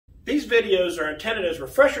These videos are intended as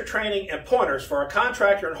refresher training and pointers for our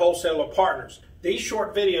contractor and wholesaler partners. These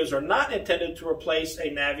short videos are not intended to replace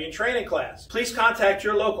a Navien training class. Please contact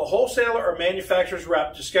your local wholesaler or manufacturer's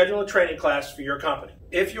rep to schedule a training class for your company.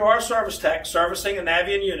 If you are a service tech servicing a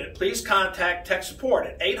Navien unit, please contact tech support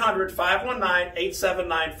at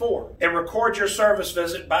 800-519-8794 and record your service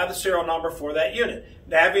visit by the serial number for that unit.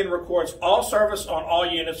 Navien records all service on all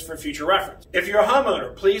units for future reference. If you're a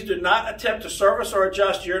homeowner, please do not attempt to service or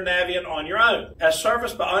adjust your Navien on your own, as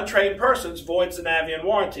service by untrained persons voids the Navien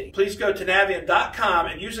warranty. Please go to Navien.com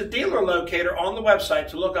and use a dealer locator on the website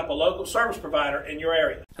to look up a local service provider in your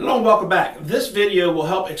area. Hello and welcome back. This video will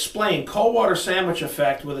help explain cold water sandwich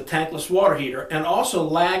effect with a tankless water heater and also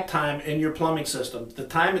lag time in your plumbing system, the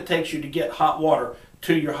time it takes you to get hot water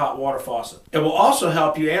to your hot water faucet. It will also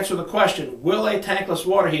help you answer the question, will a tankless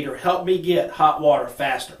water heater help me get hot water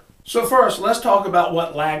faster? So first, let's talk about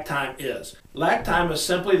what lag time is. Lag time is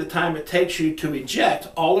simply the time it takes you to eject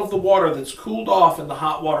all of the water that's cooled off in the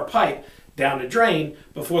hot water pipe down the drain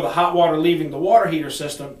before the hot water leaving the water heater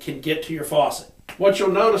system can get to your faucet. What you'll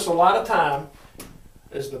notice a lot of time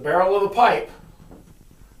is the barrel of the pipe,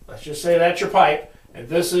 let's just say that's your pipe, and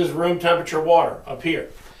this is room temperature water up here.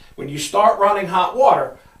 When you start running hot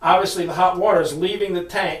water, obviously the hot water is leaving the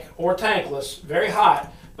tank or tankless very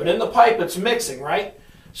hot, but in the pipe it's mixing, right?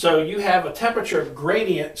 So you have a temperature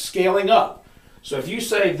gradient scaling up. So if you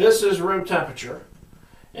say this is room temperature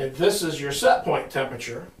and this is your set point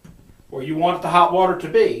temperature, where you want the hot water to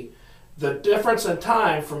be, the difference in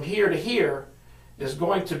time from here to here is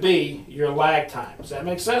going to be your lag time. Does that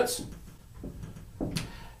make sense?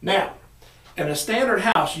 Now, in a standard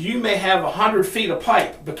house, you may have 100 feet of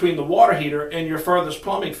pipe between the water heater and your furthest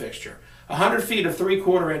plumbing fixture. 100 feet of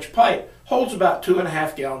 3/4 inch pipe holds about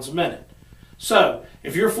 2.5 gallons a minute. So,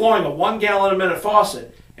 if you're flowing a 1 gallon a minute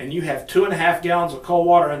faucet and you have 2.5 gallons of cold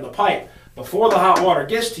water in the pipe, before the hot water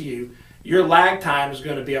gets to you, your lag time is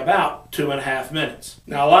going to be about 2.5 minutes.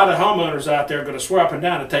 Now, a lot of homeowners out there are going to swear up and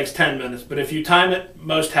down it takes 10 minutes, but if you time it,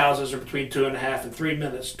 most houses are between 2.5 and 3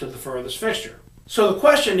 minutes to the furthest fixture. So the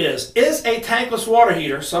question is a tankless water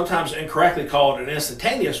heater, sometimes incorrectly called an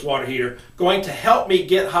instantaneous water heater, going to help me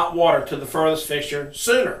get hot water to the furthest fixture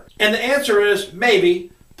sooner? And the answer is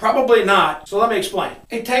maybe, probably not. So let me explain.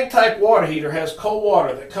 A tank type water heater has cold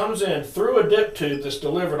water that comes in through a dip tube that's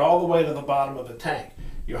delivered all the way to the bottom of the tank.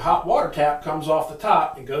 Your hot water tap comes off the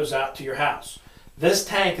top and goes out to your house. This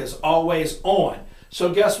tank is always on. So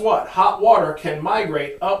guess what? Hot water can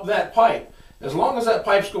migrate up that pipe. As long as that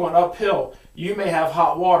pipe's going uphill, you may have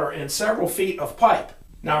hot water in several feet of pipe.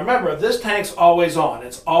 Now remember, this tank's always on.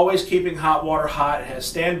 It's always keeping hot water hot. It has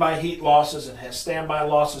standby heat losses. It has standby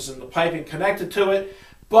losses in the piping connected to it.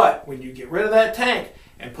 But when you get rid of that tank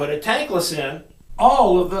and put a tankless in,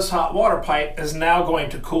 all of this hot water pipe is now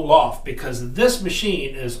going to cool off because this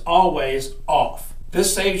machine is always off.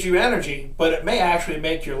 This saves you energy, but it may actually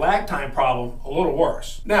make your lag time problem a little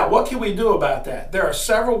worse. Now, what can we do about that? There are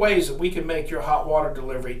several ways that we can make your hot water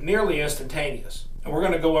delivery nearly instantaneous, and we're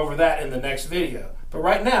going to go over that in the next video. But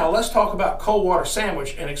right now, let's talk about cold water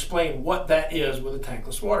sandwich and explain what that is with a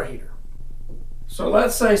tankless water heater. So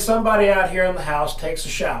let's say somebody out here in the house takes a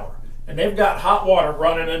shower, and they've got hot water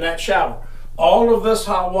running in that shower. All of this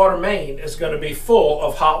hot water main is going to be full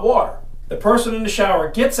of hot water. The person in the shower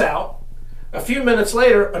gets out. A few minutes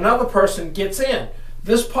later, another person gets in.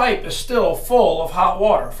 This pipe is still full of hot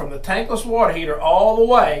water. From the tankless water heater all the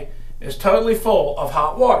way is totally full of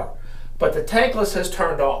hot water. But the tankless has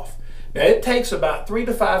turned off. Now it takes about 3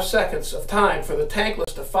 to 5 seconds of time for the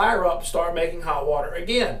tankless to fire up and start making hot water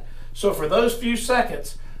again. So for those few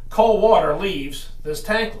seconds, cold water leaves this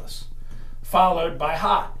tankless, followed by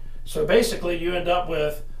hot. So basically you end up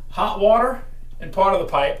with hot water in part of the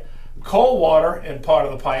pipe, cold water in part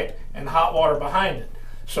of the pipe, and hot water behind it.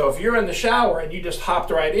 So if you're in the shower and you just hopped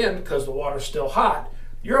right in because the water's still hot,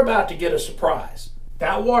 you're about to get a surprise.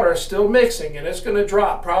 That water is still mixing and it's going to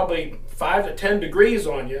drop probably 5 to 10 degrees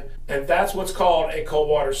on you, and that's what's called a cold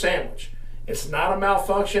water sandwich. It's not a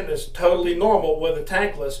malfunction, it's totally normal with a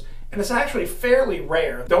tankless, and it's actually fairly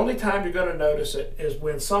rare. The only time you're going to notice it is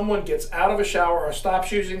when someone gets out of a shower or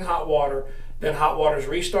stops using hot water, then hot water is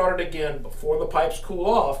restarted again before the pipes cool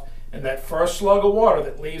off, and that first slug of water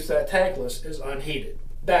that leaves that tankless is unheated.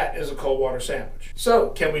 That is a cold water sandwich.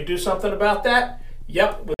 So, can we do something about that?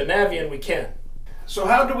 Yep, with a Navien we can. So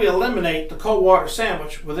how do we eliminate the cold water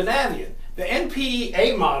sandwich with a Navien? The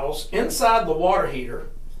NPE-8 models, inside the water heater,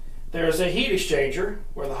 there's a heat exchanger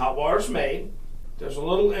where the hot water is made. There's a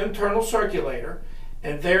little internal circulator,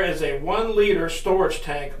 and there is a 1 liter storage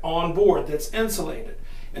tank on board that's insulated.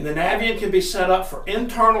 And the Navien can be set up for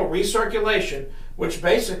internal recirculation which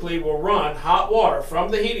basically will run hot water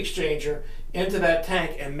from the heat exchanger into that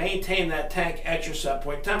tank and maintain that tank at your set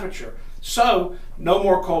point temperature. So no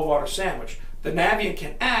more cold water sandwich. The Navien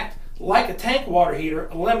can act like a tank water heater,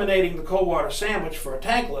 eliminating the cold water sandwich for a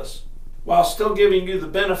tankless, while still giving you the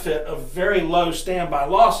benefit of very low standby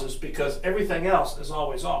losses because everything else is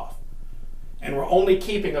always off. And we're only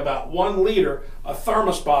keeping about 1 liter, a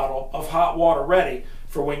thermos bottle of hot water ready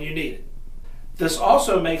for when you need it. This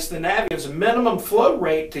also makes the Navien's minimum flow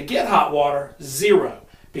rate to get hot water 0.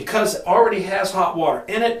 Because it already has hot water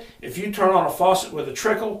in it, if you turn on a faucet with a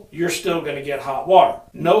trickle, you're still going to get hot water.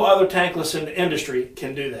 No other tankless in the industry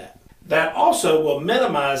can do that. That also will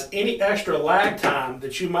minimize any extra lag time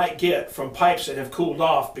that you might get from pipes that have cooled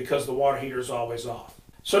off because the water heater is always off.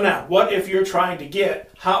 So now, what if you're trying to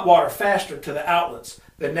get hot water faster to the outlets?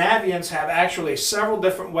 The Naviens have actually several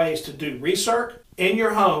different ways to do recirc in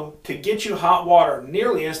your home to get you hot water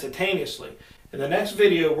nearly instantaneously. In the next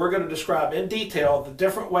video, we're going to describe in detail the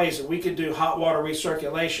different ways that we can do hot water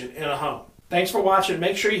recirculation in a home. Thanks for watching.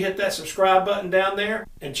 Make sure you hit that subscribe button down there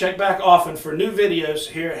and check back often for new videos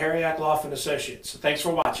here at Eklof and Associates. Thanks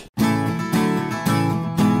for watching.